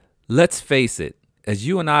Let's face it, as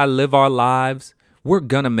you and I live our lives, we're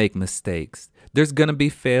gonna make mistakes. There's gonna be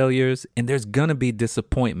failures and there's gonna be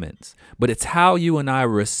disappointments. But it's how you and I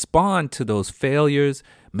respond to those failures,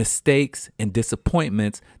 mistakes, and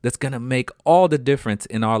disappointments that's gonna make all the difference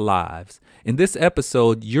in our lives. In this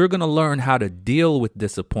episode, you're gonna learn how to deal with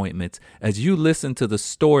disappointments as you listen to the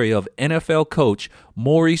story of NFL coach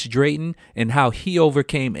Maurice Drayton and how he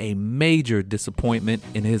overcame a major disappointment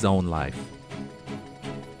in his own life.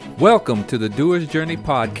 Welcome to the Doer's Journey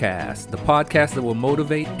podcast, the podcast that will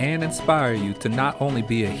motivate and inspire you to not only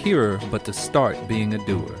be a hearer, but to start being a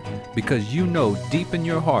doer. Because you know deep in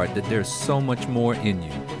your heart that there's so much more in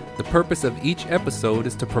you. The purpose of each episode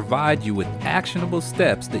is to provide you with actionable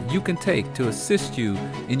steps that you can take to assist you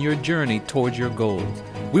in your journey towards your goals.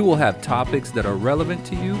 We will have topics that are relevant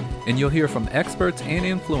to you, and you'll hear from experts and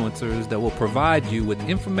influencers that will provide you with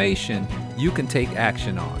information you can take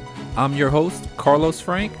action on. I'm your host, Carlos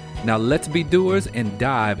Frank. Now let's be doers and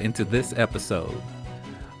dive into this episode.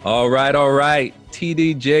 All right.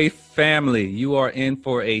 TDJ family, you are in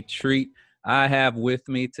for a treat. I have with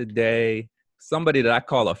me today somebody that I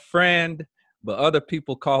call a friend, but other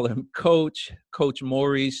people call him Coach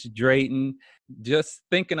Maurice Drayton. Just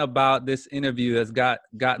thinking about this interview has got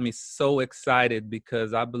me so excited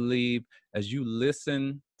because I believe as you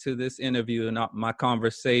listen to this interview and my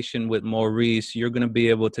conversation with Maurice, you're going to be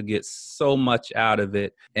able to get so much out of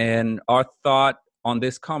it. And our thought on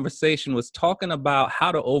this conversation was talking about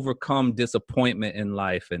how to overcome disappointment in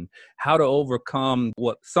life and how to overcome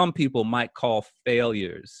what some people might call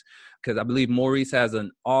failures. Because I believe Maurice has an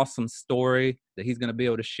awesome story that he's going to be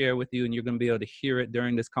able to share with you, and you're going to be able to hear it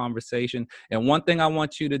during this conversation. And one thing I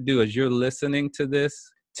want you to do as you're listening to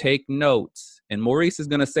this, take notes. And Maurice is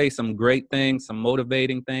going to say some great things, some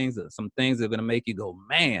motivating things, some things that are going to make you go,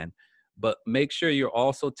 man. But make sure you're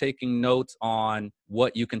also taking notes on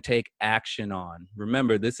what you can take action on.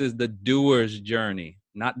 Remember, this is the doer's journey,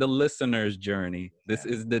 not the listener's journey. This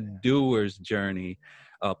is the doer's journey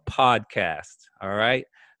podcast. All right.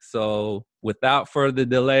 So without further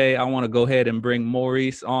delay, I want to go ahead and bring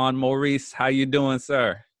Maurice on. Maurice, how you doing,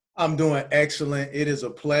 sir? I'm doing excellent. It is a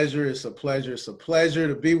pleasure. It's a pleasure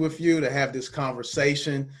to be with you, to have this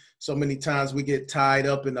conversation. So many times we get tied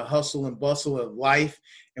up in the hustle and bustle of life,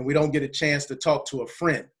 and we don't get a chance to talk to a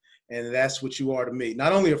friend. And that's what you are to me.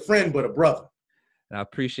 Not only a friend, but a brother. I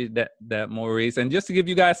appreciate that, Maurice. And just to give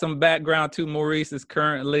you guys some background too, Maurice is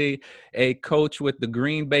currently a coach with the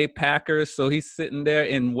Green Bay Packers. So he's sitting there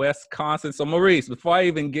in Wisconsin. So Maurice, before I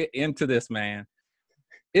even get into this, man,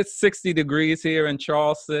 it's 60 degrees here in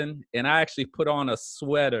Charleston, and I actually put on a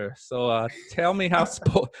sweater. So tell me how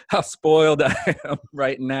spoiled I am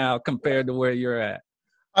right now compared to where you're at.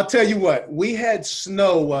 I'll tell you what, we had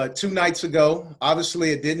snow 2 nights ago.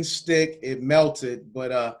 Obviously, it didn't stick. It melted,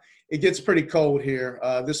 but it gets pretty cold here.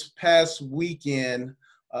 This past weekend,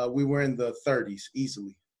 we were in the 30s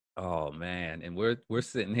easily. Oh man, and we're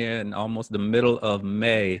sitting here in almost the middle of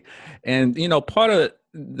May, and part of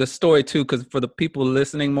the story too, because for the people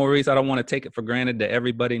listening, Maurice, I don't want to take it for granted that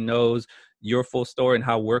everybody knows your full story and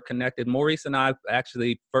how we're connected. Maurice and I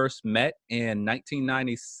actually first met in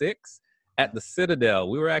 1996 at the Citadel.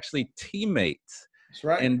 We were actually teammates. That's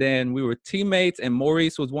right. And then we were teammates, and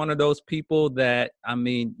Maurice was one of those people that,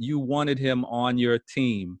 you wanted him on your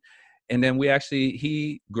team. And then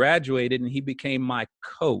he graduated and he became my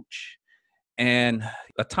coach. And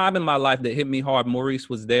a time in my life that hit me hard, Maurice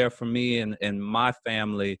was there for me and my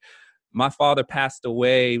family. My father passed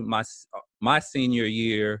away my senior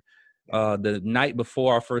year, the night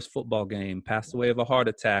before our first football game, passed away of a heart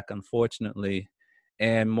attack, unfortunately.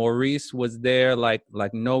 And Maurice was there like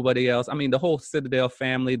nobody else. The whole Citadel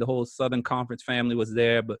family, the whole Southern Conference family was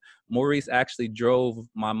there. But Maurice actually drove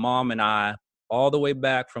my mom and I all the way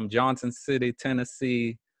back from Johnson City,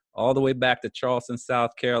 Tennessee, all the way back to Charleston,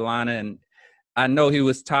 South Carolina. And I know he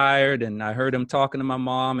was tired, and I heard him talking to my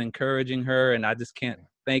mom, encouraging her, and I just can't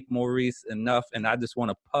thank Maurice enough. And I just want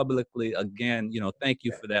to publicly, again, thank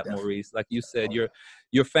you for that, Maurice. Like you said,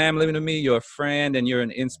 you're family to me, you're a friend, and you're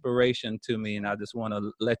an inspiration to me. And I just want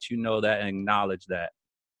to let you know that and acknowledge that.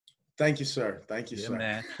 Thank you, sir. Thank you, sir.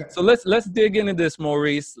 Man. So let's dig into this,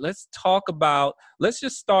 Maurice. Let's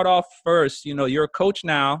just start off first. You're a coach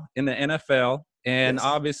now in the NFL, and Yes.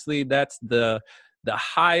 Obviously that's the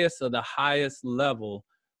highest of the highest level.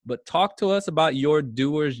 But talk to us about your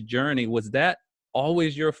doer's journey. Was that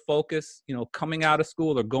always your focus, coming out of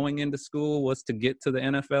school or going into school, was to get to the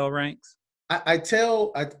NFL ranks? I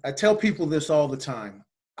tell people this all the time.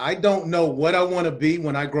 I don't know what I want to be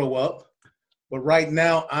when I grow up. But right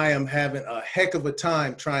now, I am having a heck of a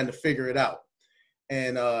time trying to figure it out.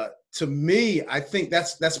 And to me, I think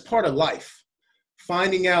that's part of life,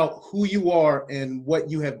 finding out who you are and what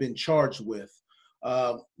you have been charged with.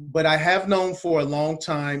 But I have known for a long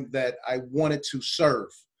time that I wanted to serve.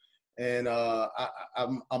 And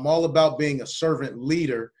I'm all about being a servant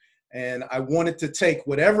leader. And I wanted to take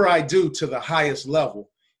whatever I do to the highest level,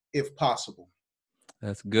 if possible.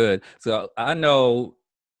 That's good. So I know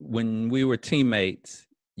when we were teammates,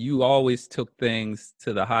 you always took things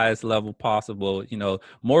to the highest level possible. You know,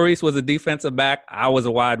 Maurice was a defensive back. I was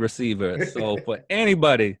a wide receiver. So for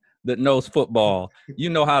anybody that knows football, you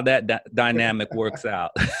know how that dynamic works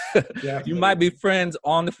out. You might be friends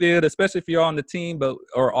on the field, especially if you're on the team,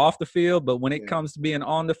 or off the field. But when it comes to being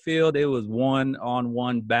on the field, it was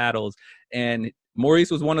one-on-one battles. And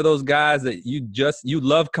Maurice was one of those guys that you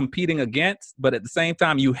love competing against, but at the same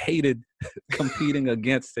time, you hated competing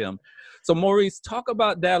against him. So Maurice, talk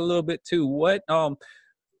about that a little bit too. What,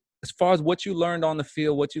 as far as what you learned on the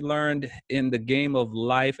field, what you learned in the game of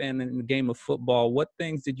life and in the game of football, what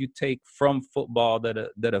things did you take from football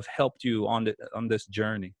that have helped you on this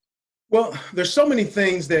journey? Well, there's so many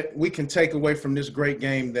things that we can take away from this great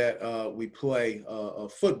game that we play,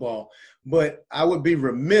 football. But I would be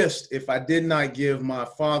remiss if I did not give my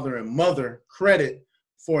father and mother credit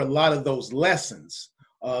for a lot of those lessons.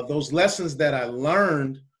 Those lessons that I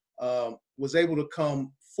learned was able to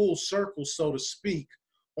come full circle, so to speak,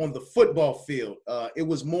 on the football field. It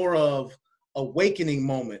was more of awakening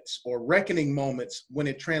moments or reckoning moments when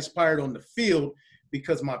it transpired on the field,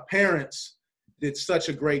 because my parents did such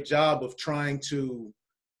a great job of trying to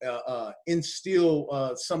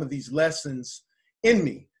instill some of these lessons in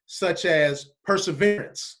me, such as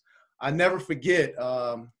perseverance. I never forget,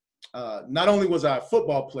 not only was I a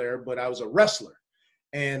football player, but I was a wrestler.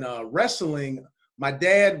 And wrestling, my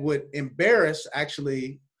dad would embarrass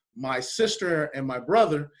actually my sister and my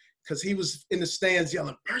brother, because he was in the stands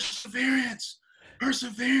yelling, "Perseverance,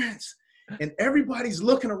 perseverance." And everybody's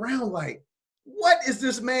looking around like, what is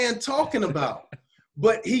this man talking about?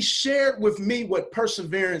 But he shared with me what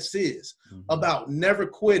perseverance is, about never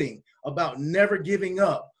quitting, about never giving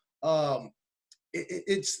up.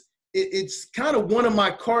 It's kind of one of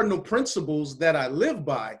my cardinal principles that I live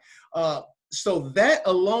by. So that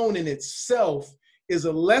alone in itself is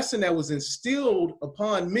a lesson that was instilled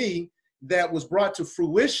upon me that was brought to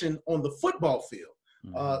fruition on the football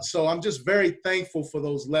field. So I'm just very thankful for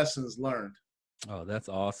those lessons learned. Oh, that's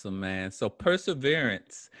awesome, man. So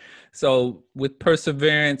perseverance. So with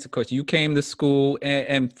perseverance, of course, you came to school,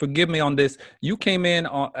 and forgive me on this, you came in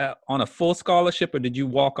on a full scholarship, or did you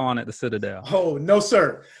walk on at the Citadel? Oh, no,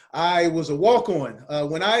 sir. I was a walk-on.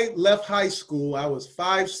 When I left high school, I was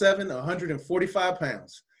 5'7", 145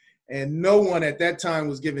 pounds, and no one at that time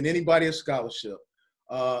was giving anybody a scholarship.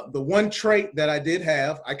 The one trait that I did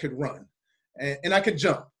have, I could run, and I could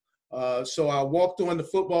jump. So I walked on the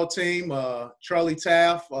football team. Charlie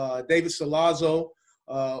Taff, David Salazzo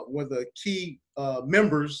were the key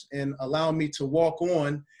members in allowing me to walk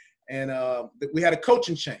on. And we had a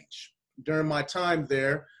coaching change during my time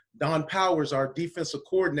there. Don Powers, our defensive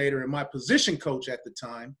coordinator and my position coach at the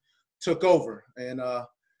time, took over. And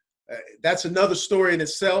that's another story in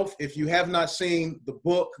itself. If you have not seen the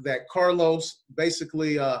book that Carlos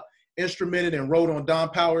basically instrumented and wrote on Don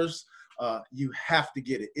Powers, you have to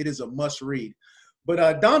get it. It is a must read.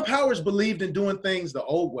 But Don Powers believed in doing things the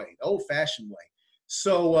old way, the old fashioned way.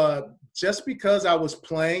 So just because I was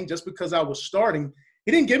playing, just because I was starting,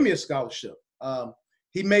 he didn't give me a scholarship.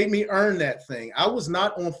 He made me earn that thing. I was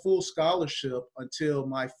not on full scholarship until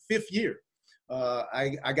my 5th year.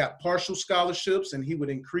 I got partial scholarships, and he would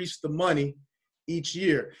increase the money each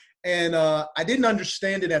year. And I didn't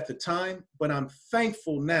understand it at the time, but I'm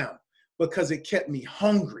thankful now, because it kept me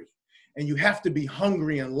hungry. And you have to be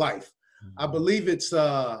hungry in life. I believe it's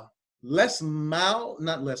Les Brown.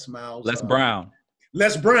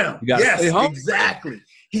 Les Brown. Yes, exactly.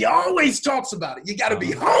 He always talks about it. You got to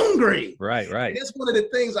be hungry. Right. And it's one of the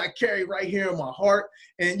things I carry right here in my heart.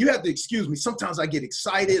 And you have to excuse me. Sometimes I get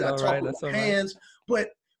excited. I talk with my hands. But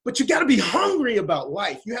you got to be hungry about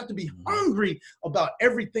life. You have to be hungry about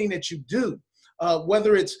everything that you do.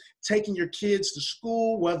 Whether it's taking your kids to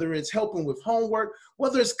school, whether it's helping with homework,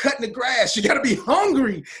 whether it's cutting the grass, you got to be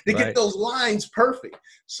hungry to get those lines perfect.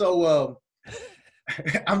 So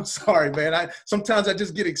I'm sorry, man. Sometimes I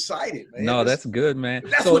just get excited, man. No, that's good, man.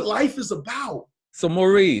 That's what life is about. So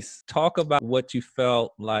Maurice, talk about what you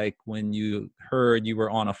felt like when you heard you were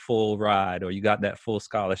on a full ride or you got that full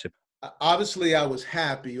scholarship. Obviously, I was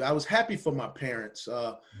happy. I was happy for my parents.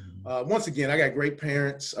 Once again, I got great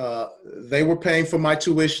parents. They were paying for my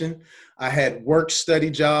tuition. I had work study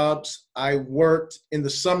jobs. I worked in the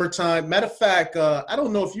summertime. Matter of fact, I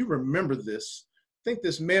don't know if you remember this. I think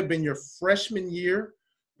this may have been your freshman year.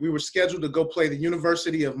 We were scheduled to go play the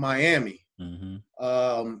University of Miami.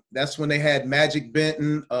 That's when they had Magic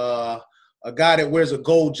Benton, a guy that wears a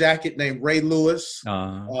gold jacket named Ray Lewis,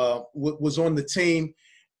 was on the team.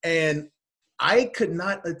 And I could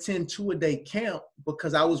not attend two-a-day camp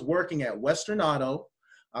because I was working at Western Auto.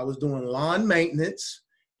 I was doing lawn maintenance,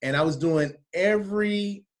 and I was doing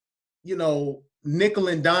every, nickel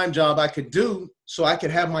and dime job I could do so I could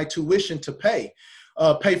have my tuition to pay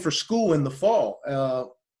for school in the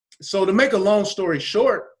fall. So to make a long story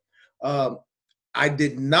short, I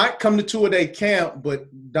did not come to two-a-day camp, but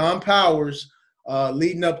Don Powers,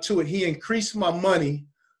 leading up to it, he increased my money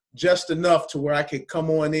just enough to where I could come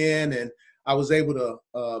on in, and I was able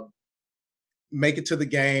to make it to the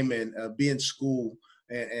game and be in school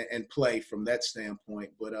and play from that standpoint.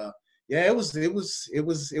 But yeah, it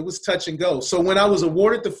was touch and go. So when I was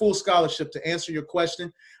awarded the full scholarship, to answer your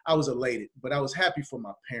question, I was elated, but I was happy for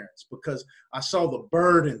my parents because I saw the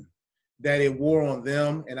burden that it wore on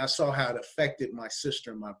them, and I saw how it affected my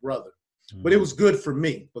sister and my brother. But it was good for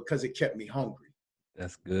me because it kept me hungry.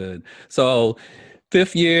 That's good. So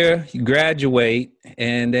 5th year, you graduate,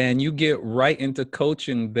 and then you get right into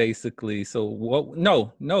coaching, basically. So what?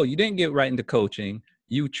 No, you didn't get right into coaching.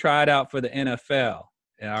 You tried out for the NFL.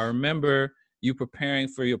 And I remember you preparing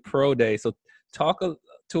for your pro day. So talk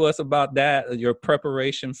to us about that, your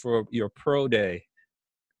preparation for your pro day.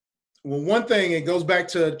 Well, one thing, it goes back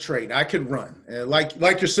to a trait. I could run.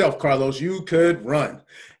 Like yourself, Carlos, you could run.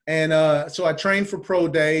 And so I trained for pro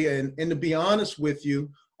day. And to be honest with you,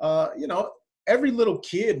 every little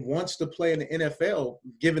kid wants to play in the NFL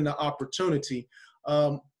given the opportunity.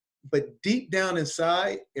 But deep down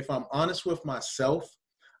inside, if I'm honest with myself,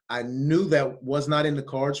 I knew that was not in the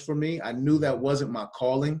cards for me. I knew that wasn't my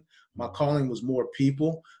calling. My calling was more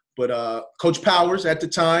people. But Coach Powers at the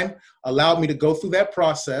time allowed me to go through that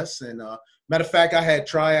process. And matter of fact, I had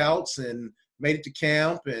tryouts and made it to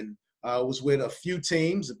camp and was with a few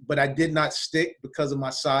teams, but I did not stick because of my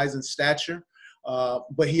size and stature.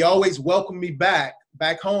 But he always welcomed me back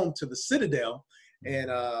home to the Citadel.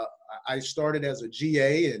 And I started as a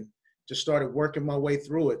GA and just started working my way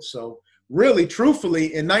through it. So really,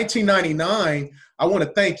 truthfully, in 1999, I want to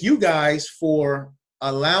thank you guys for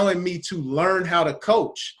allowing me to learn how to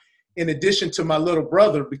coach in addition to my little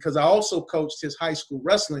brother, because I also coached his high school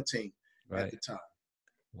wrestling team at the time.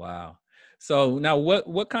 Wow. So now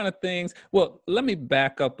what kind of things, well, let me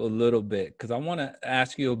back up a little bit because I want to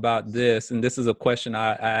ask you about this. And this is a question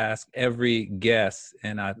I ask every guest.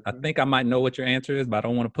 And I think I might know what your answer is, but I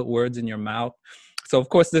don't want to put words in your mouth. So of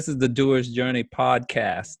course, this is the Doer's Journey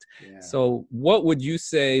podcast. Yeah. So what would you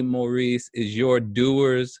say, Maurice, is your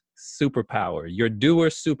doer's superpower,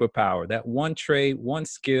 that one trait, one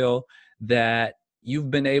skill that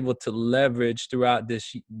you've been able to leverage throughout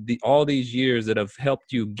all these years that have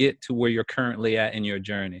helped you get to where you're currently at in your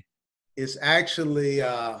journey? It's actually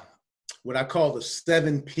what I call the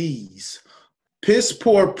 7 Ps. Piss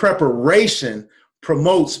poor preparation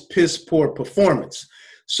promotes piss poor performance.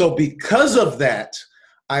 So because of that,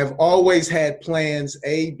 I've always had plans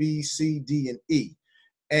A, B, C, D, and E.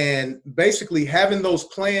 And basically having those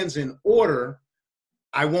plans in order,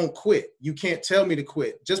 I won't quit. You can't tell me to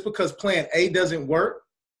quit. Just because plan A doesn't work,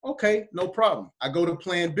 okay, no problem. I go to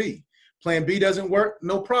plan B. Plan B doesn't work,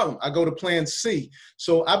 no problem. I go to plan C.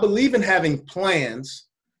 So I believe in having plans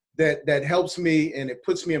that helps me, and it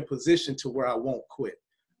puts me in position to where I won't quit.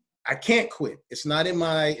 I can't quit. It's not in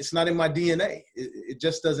my DNA. It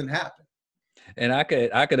just doesn't happen. And I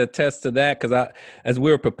could attest to that because as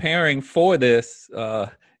we were preparing for this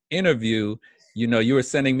interview, you were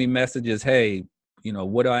sending me messages. Hey,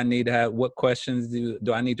 what do I need to have? What questions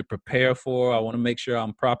do I need to prepare for? I want to make sure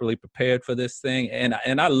I'm properly prepared for this thing.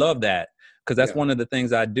 And I love that because that's one of the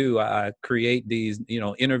things I do. I create these,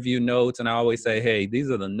 interview notes, and I always say, hey,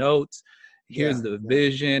 these are the notes. Here's the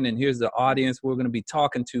vision, and here's the audience we're going to be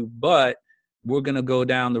talking to, but we're going to go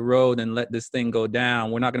down the road and let this thing go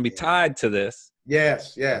down. We're not going to be tied to this.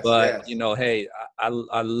 Yes. But, hey, I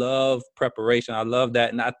love preparation. I love that.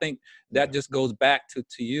 And I think that just goes back to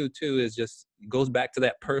you too, goes back to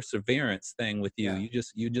that perseverance thing with you. Yeah.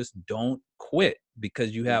 You just don't quit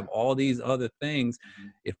because you have all these other things. Mm-hmm.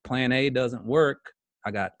 If plan A doesn't work,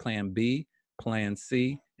 I got plan B, plan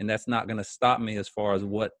C, and that's not going to stop me as far as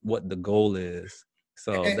what the goal is.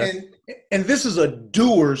 So and this is a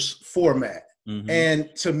doer's format. Mm-hmm. And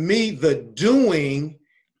to me, the doing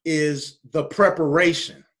is the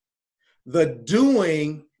preparation. The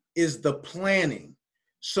doing is the planning.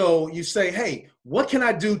 So you say, hey, what can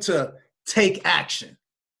I do to take action?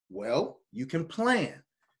 Well, you can plan.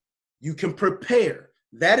 You can prepare.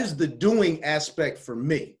 That is the doing aspect for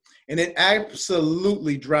me. And it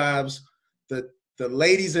absolutely drives the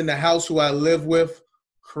ladies in the house who I live with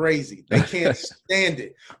crazy. They can't stand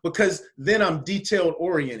it because then I'm detailed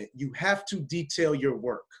oriented. You have to detail your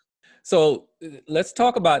work. So let's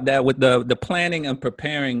talk about that with the planning and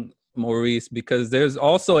preparing, Maurice, because there's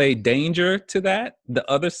also a danger to that. The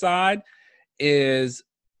other side is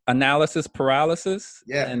analysis paralysis.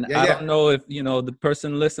 And I don't know if, the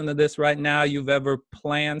person listening to this right now, you've ever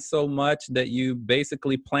planned so much that you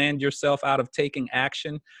basically planned yourself out of taking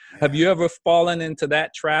action. Yeah. Have you ever fallen into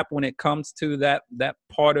that trap when it comes to that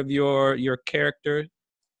part of your character?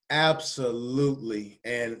 Absolutely.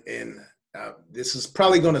 And this is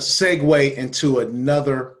probably going to segue into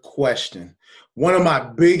another question. One of my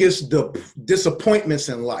biggest disappointments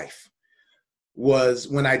in life was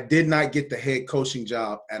when I did not get the head coaching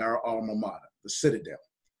job at our alma mater, the Citadel.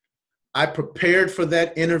 I prepared for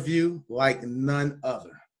that interview like none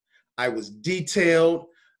other. I was detailed.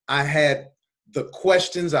 I had the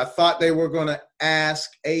questions I thought they were going to ask,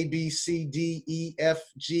 A, B, C, D, E, F,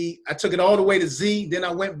 G. I took it all the way to Z. Then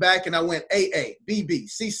I went back and I went A, B, B,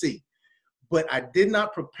 C, C. But I did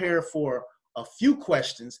not prepare for a few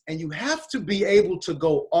questions, and you have to be able to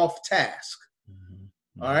go off task.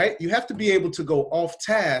 All right. You have to be able to go off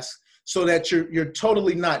task so that you're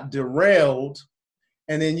totally not derailed,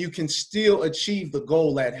 and then you can still achieve the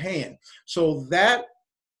goal at hand. So that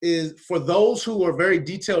is for those who are very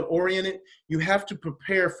detailed oriented. You have to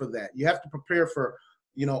prepare for that. You have to prepare for,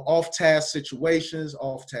 off task situations,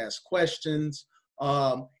 off task questions.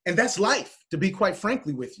 And that's life, to be quite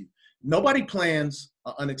frankly with you. Nobody plans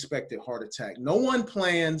an unexpected heart attack. No one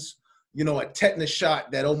plans, a tetanus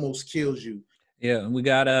shot that almost kills you. Yeah, we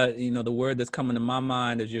gotta, the word that's coming to my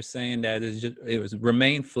mind as you're saying that is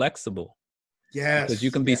remain flexible. Yes. Because you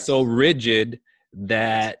can be so rigid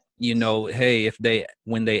that, hey,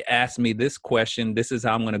 when they ask me this question, this is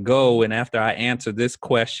how I'm going to go. And after I answer this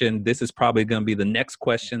question, this is probably going to be the next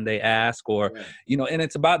question they ask, or, and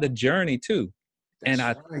it's about the journey too.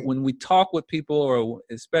 That's right. When we talk with people, or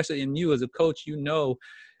especially in you as a coach,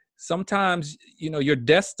 sometimes, your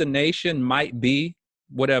destination might be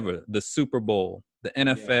whatever, the Super Bowl, the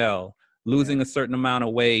NFL, losing a certain amount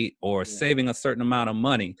of weight, or saving a certain amount of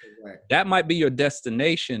money. Correct. That might be your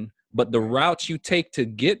destination, but the route you take to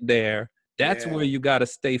get there, that's where you got to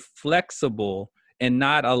stay flexible and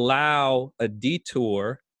not allow a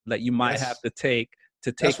detour that you might have to take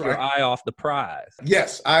your eye off the prize.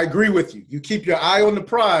 Yes, I agree with you. You keep your eye on the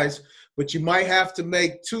prize, but you might have to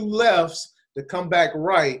make two lefts to come back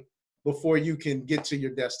right before you can get to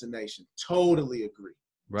your destination. Totally agree.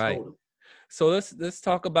 Right. Totally. So let's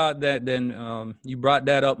talk about that then. You brought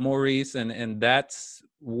that up, Maurice, and that's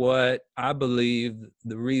what I believe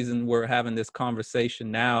the reason we're having this conversation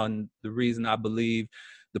now, and the reason I believe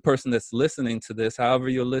the person that's listening to this, however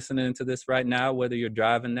you're listening to this right now, whether you're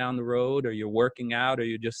driving down the road or you're working out or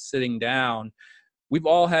you're just sitting down, we've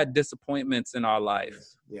all had disappointments in our life.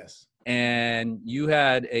 Yes. And you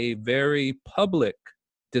had a very public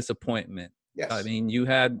disappointment. Yes. I mean, you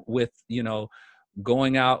had with,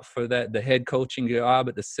 going out for the head coaching job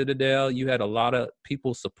at the Citadel, you had a lot of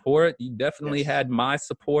people's support. You definitely had my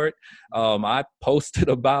support. I posted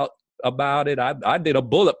about it. I did a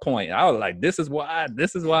bullet point. I was like, this is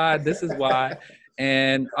why.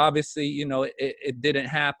 And obviously, it didn't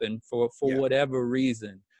happen for whatever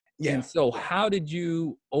reason. Yeah. And so how did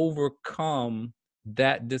you overcome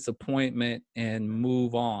that disappointment and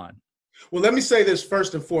move on? Well, let me say this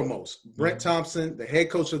first and foremost. Brent Thompson, the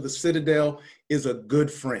head coach of the Citadel, is a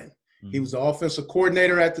good friend. He was the offensive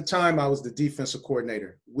coordinator at the time. I was the defensive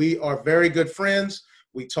coordinator. We are very good friends.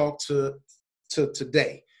 We talk to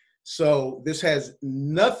today. So this has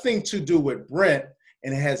nothing to do with Brent,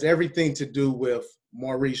 and it has everything to do with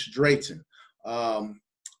Maurice Drayton.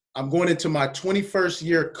 I'm going into my 21st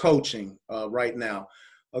year coaching right now.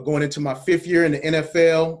 Going into my 5th year in the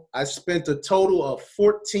NFL. I spent a total of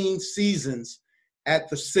 14 seasons at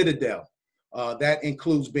the Citadel. That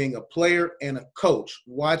includes being a player and a coach,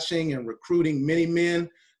 watching and recruiting many men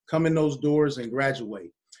come in those doors and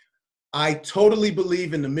graduate. I totally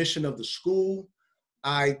believe in the mission of the school.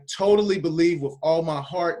 I totally believe with all my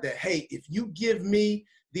heart that, hey, if you give me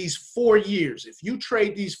these 4 years, if you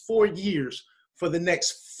trade these 4 years for the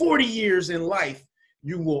next 40 years in life,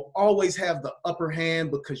 you will always have the upper hand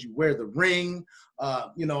because you wear the ring.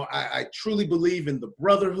 I truly believe in the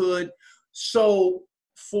brotherhood. So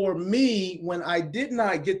for me, when I did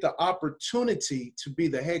not get the opportunity to be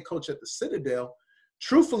the head coach at the Citadel,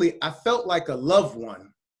 truthfully, I felt like a loved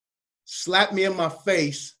one slapped me in my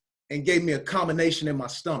face and gave me a combination in my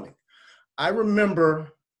stomach. I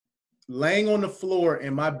remember laying on the floor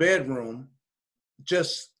in my bedroom,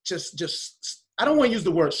 just, I don't want to use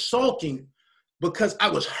the word sulking, because I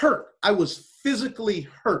was hurt. I was physically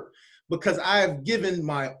hurt because I have given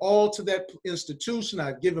my all to that institution.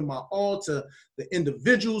 I've given my all to the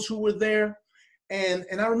individuals who were there. And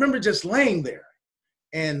I remember just laying there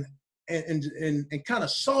and kind of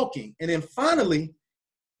sulking. And then finally,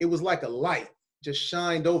 it was like a light just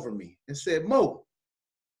shined over me and said, Mo,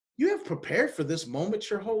 you have prepared for this moment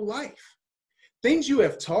your whole life. Things you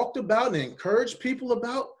have talked about and encouraged people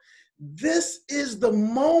about, this is the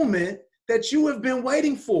moment that you have been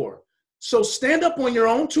waiting for. So stand up on your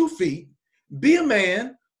own 2 feet, be a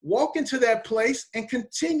man, walk into that place and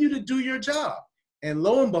continue to do your job. And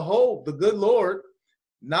lo and behold, the good Lord,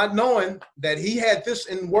 not knowing that he had this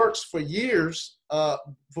in works for years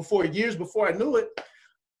before I knew it,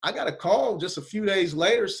 I got a call just a few days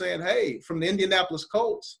later saying, hey, from the Indianapolis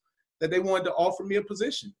Colts, that they wanted to offer me a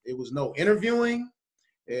position. It was no interviewing.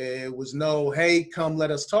 It was no, hey, come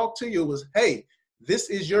let us talk to you. It was, hey, this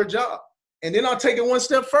is your job. And then I'll take it one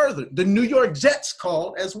step further. The New York Jets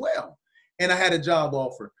called as well, and I had a job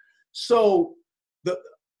offer. So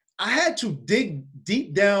I had to dig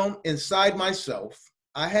deep down inside myself.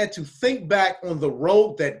 I had to think back on the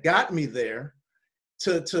road that got me there,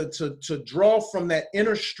 to draw from that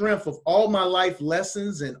inner strength of all my life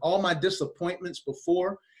lessons and all my disappointments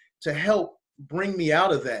before to help bring me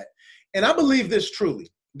out of that. And I believe this truly.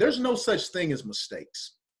 There's no such thing as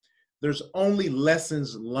mistakes. There's only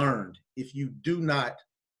lessons learned if you do not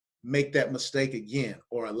make that mistake again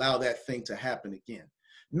or allow that thing to happen again.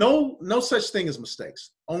 No such thing as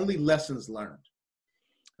mistakes, only lessons learned.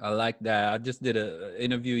 I like that. I just did an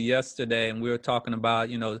interview yesterday and we were talking about,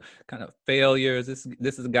 kind of failures.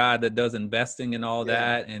 This is a guy that does investing and all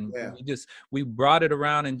that. And we brought it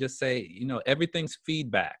around and just say, everything's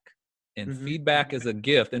feedback. And feedback is a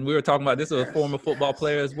gift. And we were talking about this with a former football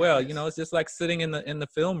player as well. It's just like sitting in the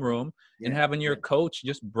film room and having your coach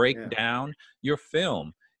just break down your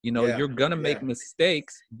film. You're going to make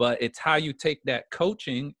mistakes, but it's how you take that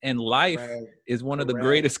coaching, and life is one of the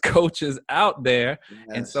greatest coaches out there.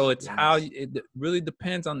 And so it's it really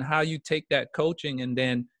depends on how you take that coaching and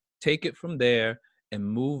then take it from there and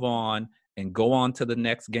move on and go on to the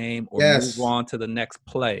next game or move on to the next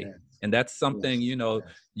play. And that's something,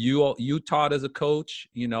 you taught as a coach,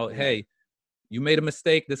 hey, you made a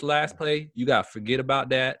mistake this last play. You got to forget about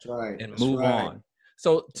that and move on.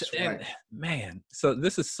 So, so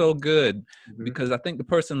this is so good because I think the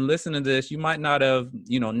person listening to this, you might not have,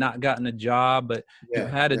 not gotten a job, but you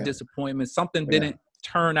had a disappointment. Something didn't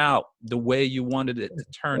turn out the way you wanted it to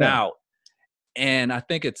turn out. And I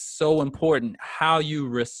think it's so important how you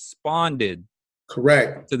responded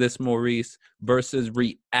to this, Maurice, versus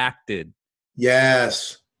reacted.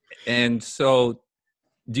 Yes. And so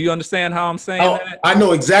do you understand how I'm saying that? I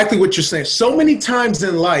know exactly what you're saying. So many times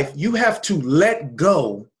in life, you have to let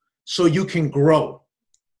go so you can grow.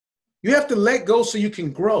 You have to let go so you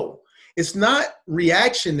can grow. It's not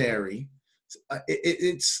reactionary.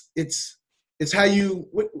 It's how you,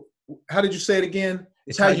 how did you say it again?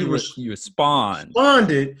 It's how you respond.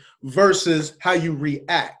 Responded versus how you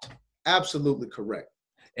react. Absolutely correct.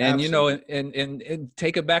 And, and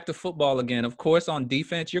take it back to football again. Of course, on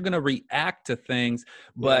defense, you're going to react to things.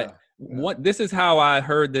 But this is how I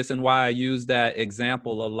heard this and why I use that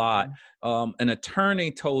example a lot. An attorney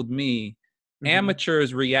told me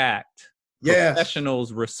amateurs react,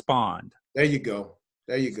 professionals respond. There you go.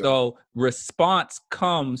 So response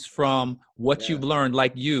comes from what you've learned,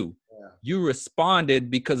 like you. You responded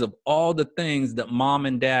because of all the things that mom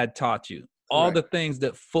and dad taught you. All the things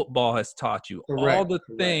that football has taught you, all the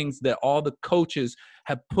things that all the coaches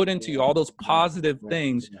have put into you, all those positive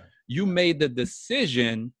things, you made the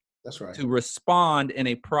decision to respond in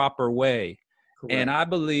a proper way. And I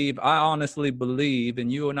honestly believe,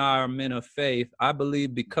 and you and I are men of faith, I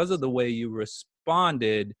believe because of the way you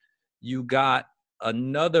responded, you got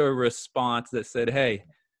another response that said, hey,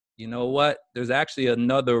 you know what? There's actually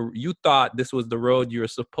you thought this was the road you were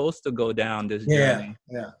supposed to go down this journey.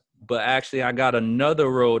 But actually, I got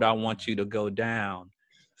another road I want you to go down.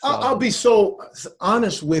 So, I'll be so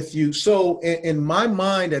honest with you. So in my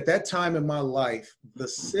mind, at that time in my life, the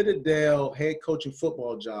Citadel head coaching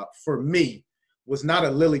football job for me was not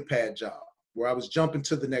a lily pad job where I was jumping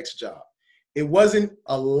to the next job. It wasn't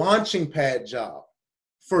a launching pad job.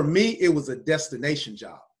 For me, it was a destination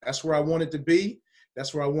job. That's where I wanted to be.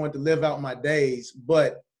 That's where I wanted to live out my days.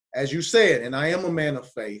 But as you said, and I am a man of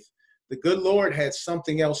faith, the good Lord had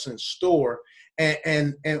something else in store.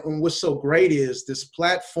 And what's so great is this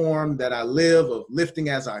platform that I live of lifting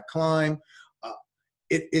as I climb.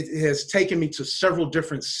 It has taken me to several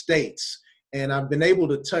different states, and I've been able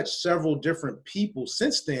to touch several different people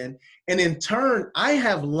since then. And in turn, I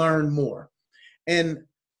have learned more. And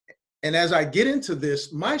as I get into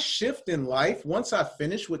this, my shift in life, once I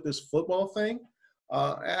finish with this football thing,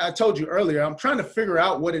 I told you earlier, I'm trying to figure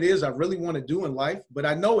out what it is I really want to do in life, but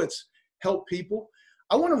I know it's help people.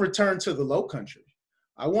 I want to return to the Low Country.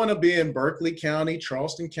 I want to be in Berkeley County,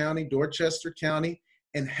 Charleston County, Dorchester County,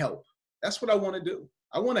 and help. That's what I want to do.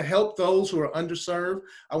 I want to help those who are underserved.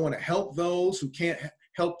 I want to help those who can't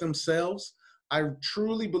help themselves. I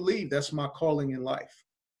truly believe that's my calling in life.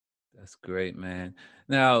 That's great, man.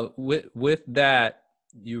 Now, with that,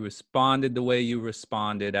 you responded the way you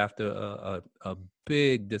responded after a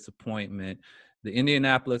big disappointment. The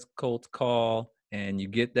Indianapolis Colts call, and you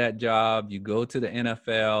get that job. You go to the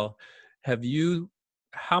NFL.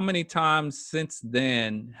 How many times since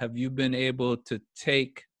then have you been able to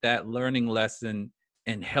take that learning lesson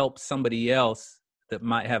and help somebody else that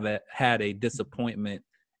might have had a disappointment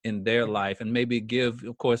in their life, and maybe give,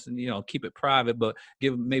 of course, keep it private, but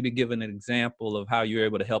give an example of how you're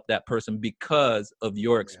able to help that person because of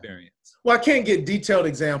your experience? Well, I can't get detailed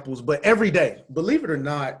examples, but every day, believe it or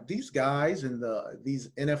not, these guys in these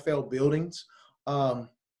NFL buildings,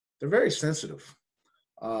 they're very sensitive.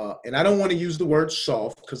 And I don't want to use the word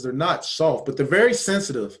soft because they're not soft, but they're very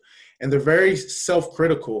sensitive and they're very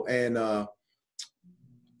self-critical. And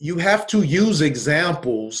you have to use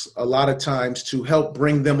examples a lot of times to help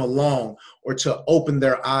bring them along or to open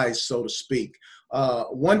their eyes, so to speak.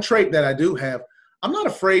 One trait that I do have, I'm not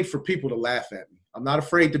afraid for people to laugh at me. I'm not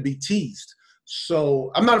afraid to be teased.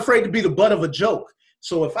 So I'm not afraid to be the butt of a joke.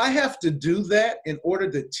 So if I have to do that in order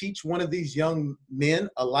to teach one of these young men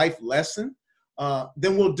a life lesson,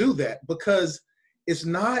 then we'll do that, because it's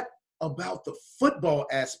not about the football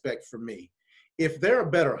aspect for me. If they're a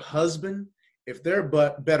better husband, if they're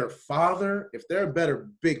a better father, if they're a better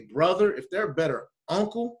big brother, if they're a better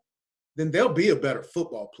uncle, then they'll be a better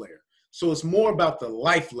football player. So it's more about the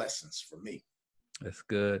life lessons for me. That's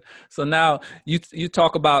good. So now you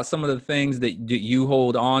talk about some of the things that you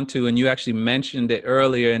hold on to, and you actually mentioned it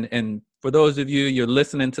earlier. And for those of you, you're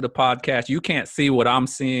listening to the podcast, you can't see what I'm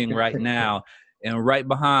seeing right now. And right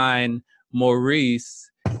behind Maurice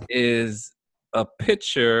is a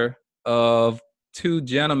picture of two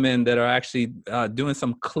gentlemen that are actually doing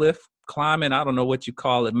some cliff climbing. I don't know what you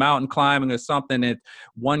call it, mountain climbing or something. And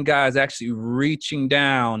one guy is actually reaching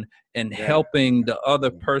down and helping the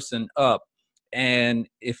other person up. And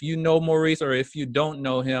if you know Maurice, or if you don't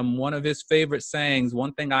know him, one of his favorite sayings,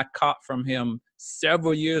 one thing I caught from him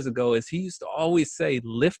several years ago, is he used to always say,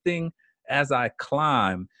 "Lifting as I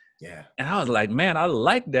climb." Yeah. And I was like, man, I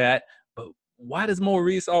like that. But why does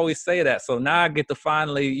Maurice always say that? So now I get to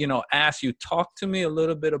finally, ask you, talk to me a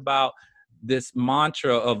little bit about this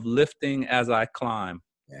mantra of lifting as I climb.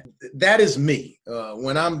 Yeah. That is me.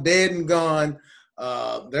 When I'm dead and gone,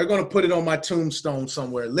 they're going to put it on my tombstone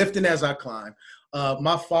somewhere, lifting as I climb.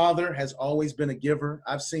 My father has always been a giver.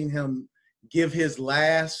 I've seen him give his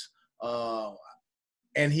last,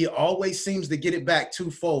 and he always seems to get it back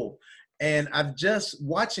twofold. And I've just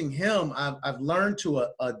watching him, I've learned to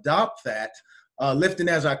adopt that, lifting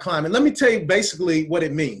as I climb. And let me tell you basically what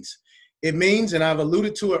it means. It means, and I've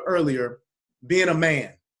alluded to it earlier, being a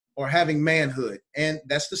man or having manhood. And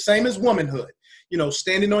that's the same as womanhood.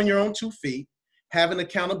 Standing on your own 2 feet, having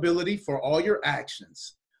accountability for all your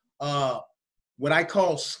actions. What I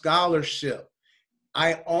call scholarship.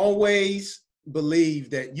 I always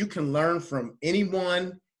believe that you can learn from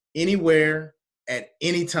anyone, anywhere, at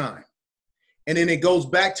any time. And then it goes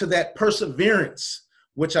back to that perseverance,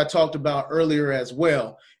 which I talked about earlier as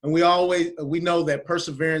well. And we know that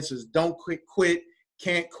perseverance is don't quit,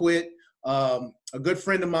 can't quit. A good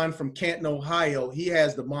friend of mine from Canton, Ohio, he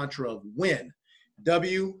has the mantra of win,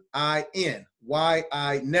 W-I-N, why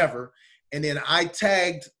I never. And then I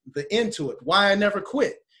tagged the N to it, why I never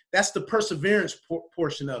quit. That's the perseverance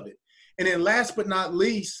portion of it. And then last but not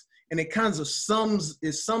least, and it kind of sums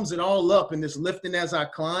it all up in this lifting as I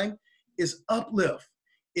climb, is uplift.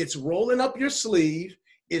 It's rolling up your sleeve.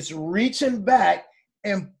 It's reaching back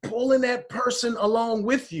and pulling that person along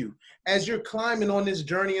with you as you're climbing on this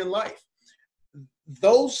journey in life.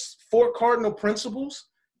 Those 4 cardinal principles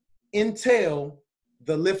entail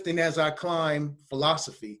the lifting as I climb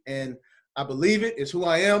philosophy. And I believe it is who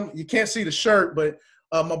I am. You can't see the shirt, but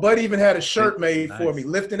My buddy even had a shirt made for me,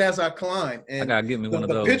 Nice. Lifting as I Climb. I And gotta get me one of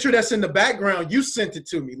the those. picture that's in the background, you sent it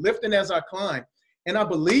to me, Lifting as I Climb. And I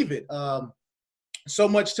believe it. So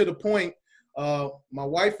much to the point, my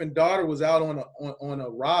wife and daughter was out on a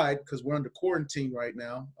ride because we're under quarantine right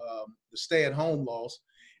now, the stay-at-home laws.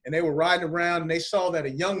 And they were riding around and they saw that a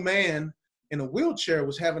young man in a wheelchair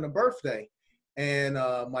was having a birthday. And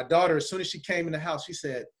my daughter, as soon as she came in the house, she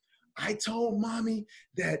said, I told mommy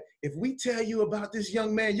that if we tell you about this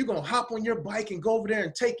young man, you're going to hop on your bike and go over there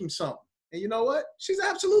and take him something. And you know what? She's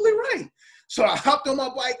absolutely right. So I hopped on my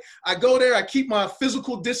bike. I go there. I keep my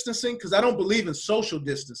physical distancing because I don't believe in social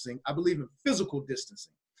distancing. I believe in physical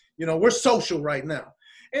distancing. You know, we're social right now.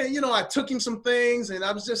 And, you know, I took him some things and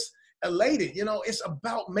I was just elated. You know, it's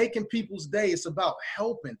about making people's day. It's about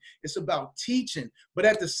helping. It's about teaching. But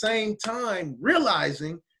at the same time,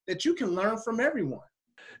 realizing that you can learn from everyone.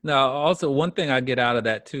 Now, also one thing I get out of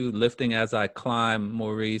that too, Lifting as I Climb,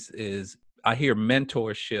 Maurice, is I hear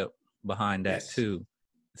mentorship behind that Yes. too.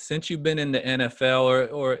 Since you've been in the NFL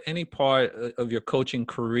or any part of your coaching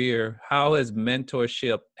career, how has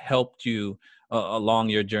mentorship helped you along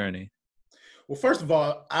your journey? Well, first of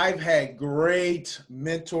all, I've had great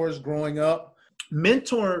mentors growing up.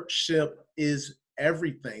 Mentorship is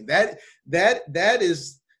everything. That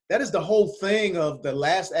is the whole thing of the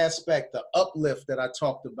last aspect, the uplift that I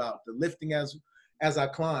talked about, the lifting as I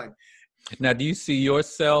climb. Now, do you see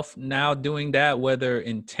yourself now doing that, whether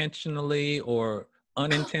intentionally or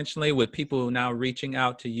unintentionally, with people now reaching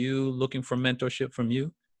out to you, looking for mentorship from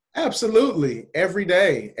you? Absolutely. Every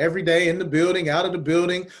day in the building, out of the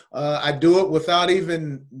building. I do it without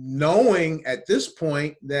even knowing at this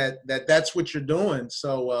point that's what you're doing.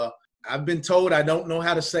 So I've been told I don't know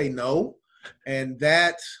how to say no. And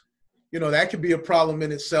that, you know, that could be a problem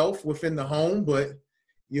in itself within the home, but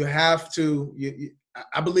you have to,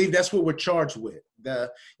 I believe that's what we're charged with.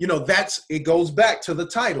 It goes back to the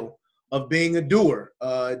title of being a doer.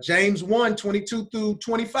 James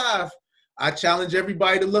 1:22-25. I challenge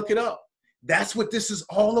everybody to look it up. That's what this is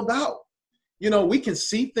all about. You know, we can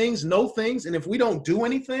see things, know things, and if we don't do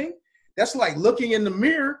anything, that's like looking in the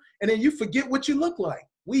mirror and then you forget what you look like.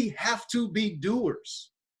 We have to be doers.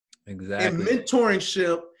 Exactly. And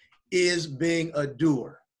mentorship is being a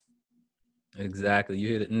doer. Exactly.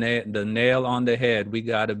 You hit the nail on the head. We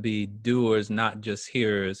got to be doers, not just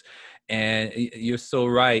hearers. And you're so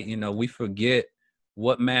right. You know, we forget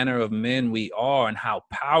what manner of men we are and how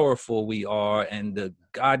powerful we are and the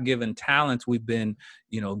God-given talents we've been,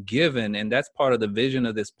 you know, given. And that's part of the vision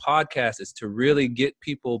of this podcast, is to really get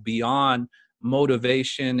people beyond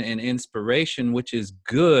motivation and inspiration, which is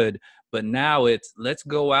good. But now it's, let's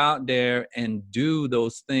go out there and do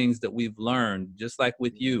those things that we've learned, just like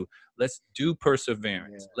with you. Let's do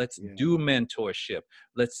perseverance. Let's do mentorship.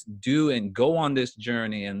 Let's do and go on this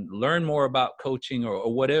journey and learn more about coaching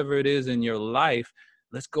or whatever it is in your life.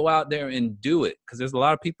 Let's go out there and do it. Because there's a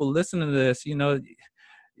lot of people listening to this. You know,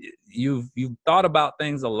 you've thought about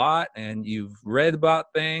things a lot and you've read about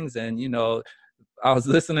things. And, you know, I was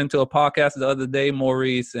listening to a podcast the other day,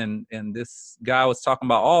 Maurice, and this guy was talking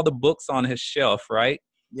about all the books on his shelf, right?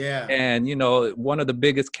 Yeah. And, you know, one of the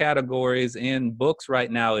biggest categories in books right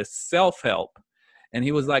now is self-help. And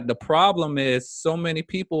he was like, the problem is so many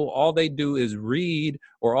people, all they do is read,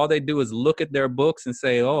 or all they do is look at their books and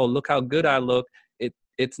say, oh, look how good I look.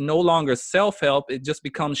 It's no longer self-help. It just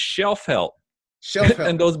becomes shelf help. Shelf help.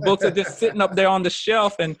 And those books are just sitting up there on the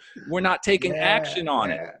shelf and we're not taking action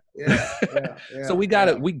on it. So we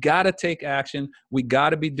gotta take action. We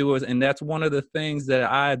gotta be doers. And that's one of the things that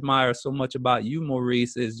I admire so much about you,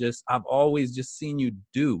 Maurice, is just, I've always just seen you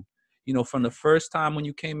do. You know, from the first time when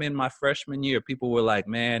you came in my freshman year, people were like,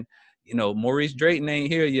 man, you know, Maurice Drayton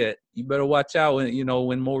ain't here yet. You better watch out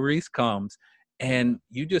when Maurice comes. And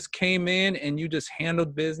you just came in and you just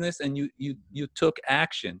handled business and you took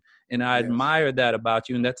action. And I admire that about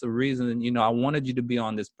you. And that's the reason, you know, I wanted you to be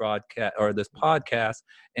on this broadcast or this podcast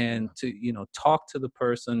and to, you know, talk to the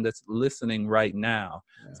person that's listening right now.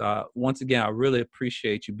 Yeah. So once again, I really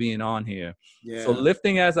appreciate you being on here. Yeah. So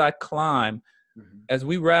Lifting as I Climb, as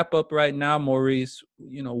we wrap up right now, Maurice,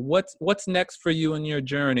 you know, what's next for you in your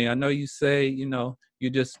journey? I know you say, you know, you're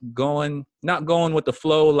just not going with the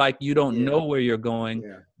flow, like you don't know where you're going,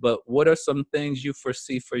 but what are some things you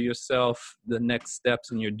foresee for yourself, the next steps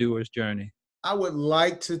in your doer's journey? I would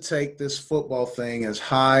like to take this football thing as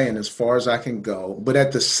high and as far as I can go, but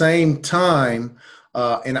at the same time,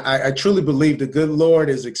 and I truly believe the good Lord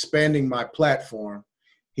is expanding my platform.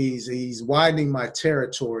 He's widening my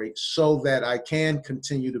territory so that I can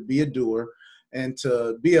continue to be a doer and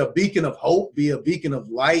to be a beacon of hope, be a beacon of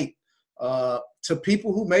light to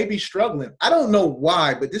people who may be struggling. I don't know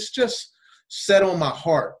why, but this just set on my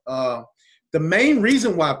heart. The main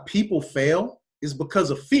reason why people fail is because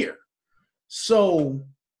of fear. So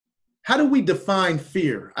how do we define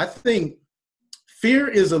fear? I think fear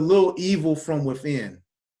is a little evil from within.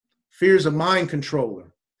 Fear is a mind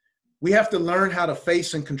controller. We have to learn how to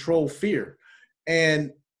face and control fear.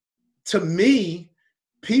 And to me,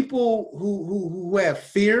 people who have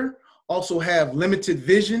fear also have limited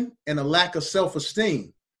vision and a lack of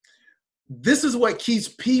self-esteem. This is what keeps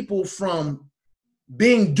people from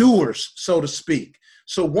being doers, so to speak.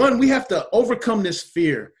 So one, we have to overcome this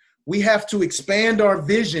fear. We have to expand our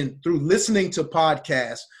vision through listening to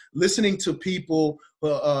podcasts, listening to people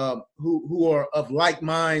who are of like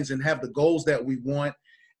minds and have the goals that we want,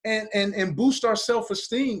 and boost our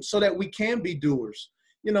self-esteem so that we can be doers.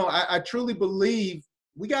 You know, I truly believe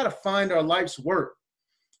we got to find our life's work.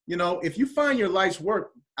 You know, if you find your life's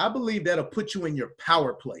work, I believe that'll put you in your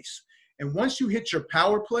power place. And once you hit your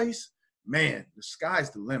power place, man, the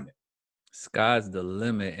sky's the limit. Sky's the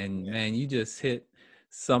limit. And man, you just hit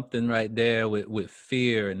something right there with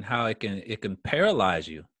fear and how it can paralyze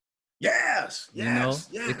you. Yes, yes,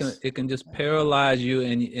 you know, yes. it can just paralyze you.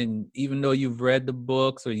 And even though you've read the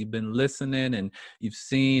books or you've been listening and you've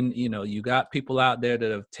seen, you know, you got people out there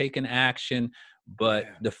that have taken action, but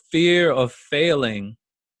the fear of failing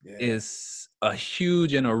is a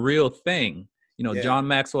huge and a real thing. You know, John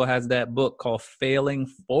Maxwell has that book called Failing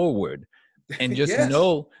Forward. And just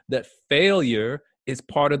know that failure is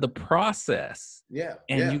part of the process.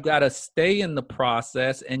 And you got to stay in the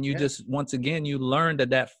process. And you just, once again, you learn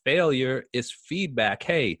that failure is feedback.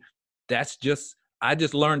 Hey, I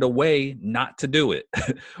just learned a way not to do it.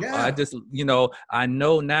 I just, you know, I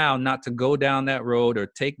know now not to go down that road or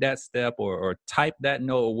take that step or type that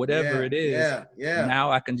note or whatever it is.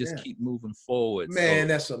 Now I can just keep moving forward. Man,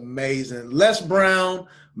 that's amazing. Les Brown,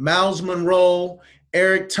 Miles Monroe,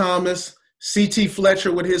 Eric Thomas, C.T.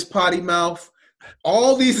 Fletcher with his potty mouth.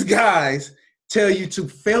 All these guys tell you to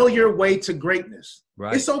fail your way to greatness.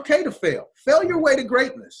 Right. It's okay to fail. Fail your way to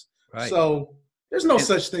greatness. Right. So there's no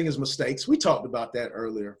such thing as mistakes. We talked about that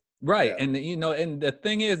earlier. Right. And you know, and the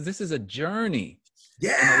thing is, this is a journey.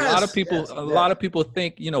 Yeah. A lot of people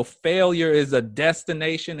think, you know, failure is a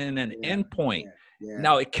destination and an endpoint.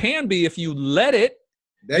 Now it can be if you let it.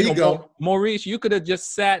 There you go. Maurice, you could have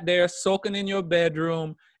just sat there soaking in your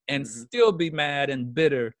bedroom and still be mad and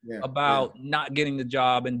bitter about not getting the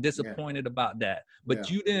job and disappointed about that.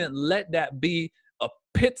 But you didn't let that be a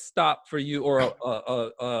pit stop for you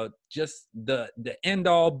or just the end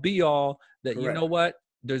all be all that, you know what,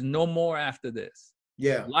 there's no more after this.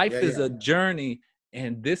 Life is a journey,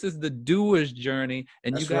 and this is the doer's journey.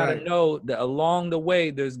 And you got to know that along the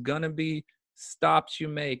way, there's going to be stops you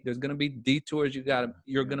make. There's going to be detours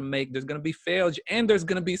you're going to make. There's going to be failures, and there's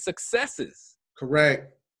going to be successes.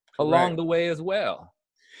 Correct. Along the way as well.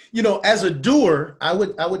 You know, as a doer, I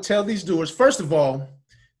would tell these doers, first of all,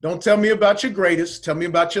 don't tell me about your greatest, tell me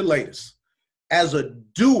about your latest. As a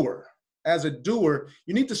doer,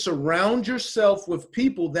 you need to surround yourself with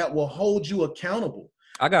people that will hold you accountable.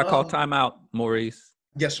 I got to call time out, Maurice.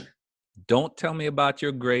 Yes, sir. Don't tell me about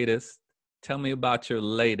your greatest. Tell me about your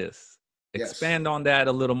latest. Expand on that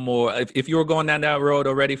a little more. If you were going down that road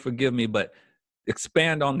already, forgive me, but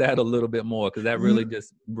expand on that a little bit more, because that really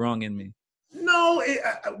just rung in me. No,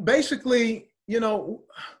 basically, you know,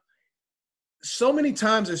 so many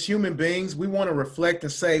times as human beings, we want to reflect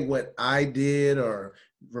and say what I did or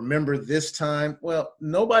remember this time. Well,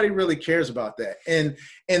 nobody really cares about that. And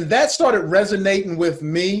that started resonating with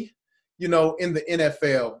me, you know, in the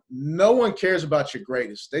NFL. No one cares about your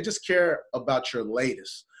greatest. They just care about your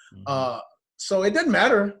latest. So it doesn't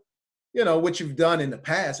matter, you know, what you've done in the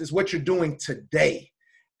past. Is what you're doing today.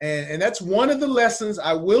 And that's one of the lessons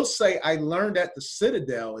I will say I learned at the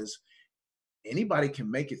Citadel is anybody can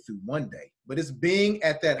make it through one day, but it's being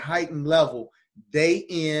at that heightened level day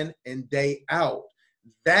in and day out.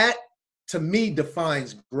 That to me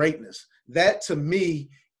defines greatness. That to me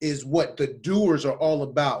is what the doers are all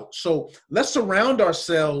about. So let's surround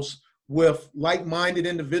ourselves with like-minded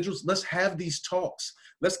individuals. Let's have these talks.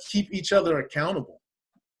 Let's keep each other accountable.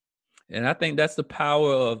 And I think that's the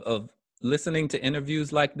power of listening to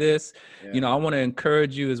interviews like this. You know, I want to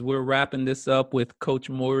encourage you as we're wrapping this up with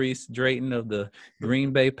Coach Maurice Drayton of the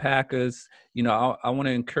Green Bay Packers. You know, I want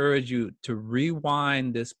to encourage you to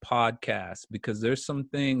rewind this podcast, because there's some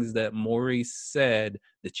things that Maurice said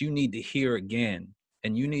that you need to hear again,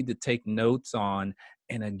 and you need to take notes on.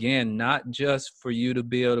 And again, not just for you to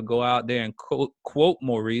be able to go out there and quote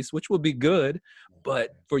Maurice, which would be good,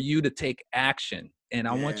 but for you to take action. And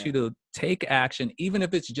I want you Yeah. to take action, even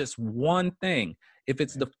if it's just one thing. If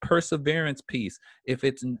it's the perseverance piece, if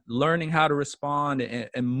it's learning how to respond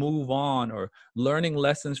and move on, or learning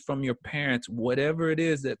lessons from your parents, whatever it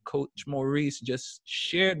is that Coach Maurice just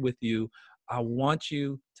shared with you, I want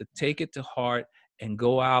you to take it to heart and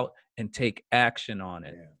go out and take action on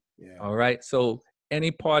it. Yeah. Yeah. All right. So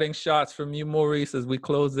any parting shots from you, Maurice, as we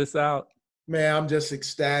close this out? Man, I'm just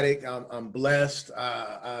ecstatic. I'm blessed.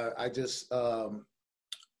 I just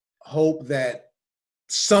hope that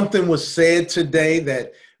something was said today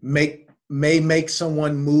that may make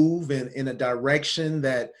someone move in a direction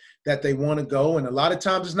that they want to go. And a lot of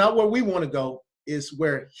times it's not where we want to go, it's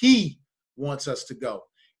where he wants us to go,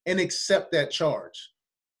 and accept that charge.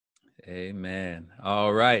 Amen.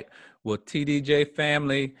 All right. Well, TDJ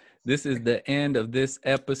family, this is the end of this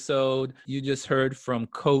episode. You just heard from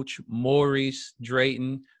Coach Maurice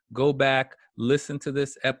Drayton. Go back, listen to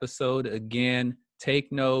this episode again,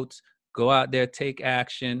 take notes, go out there, take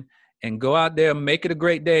action, and go out there, make it a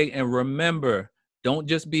great day. And remember, don't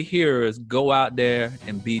just be hearers, go out there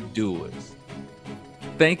and be doers.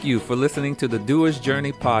 Thank you for listening to the Doer's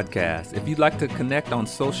Journey podcast. If you'd like to connect on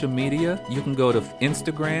social media, you can go to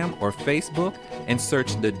Instagram or Facebook and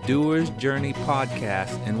search the Doer's Journey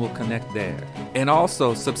podcast, and we'll connect there. And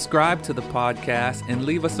also subscribe to the podcast and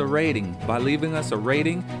leave us a rating. By leaving us a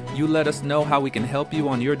rating, you let us know how we can help you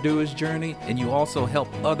on your Doer's Journey, and you also help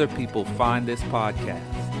other people find this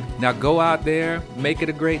podcast. Now go out there, make it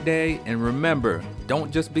a great day, and remember,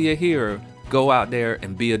 don't just be a hearer, go out there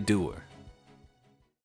and be a doer.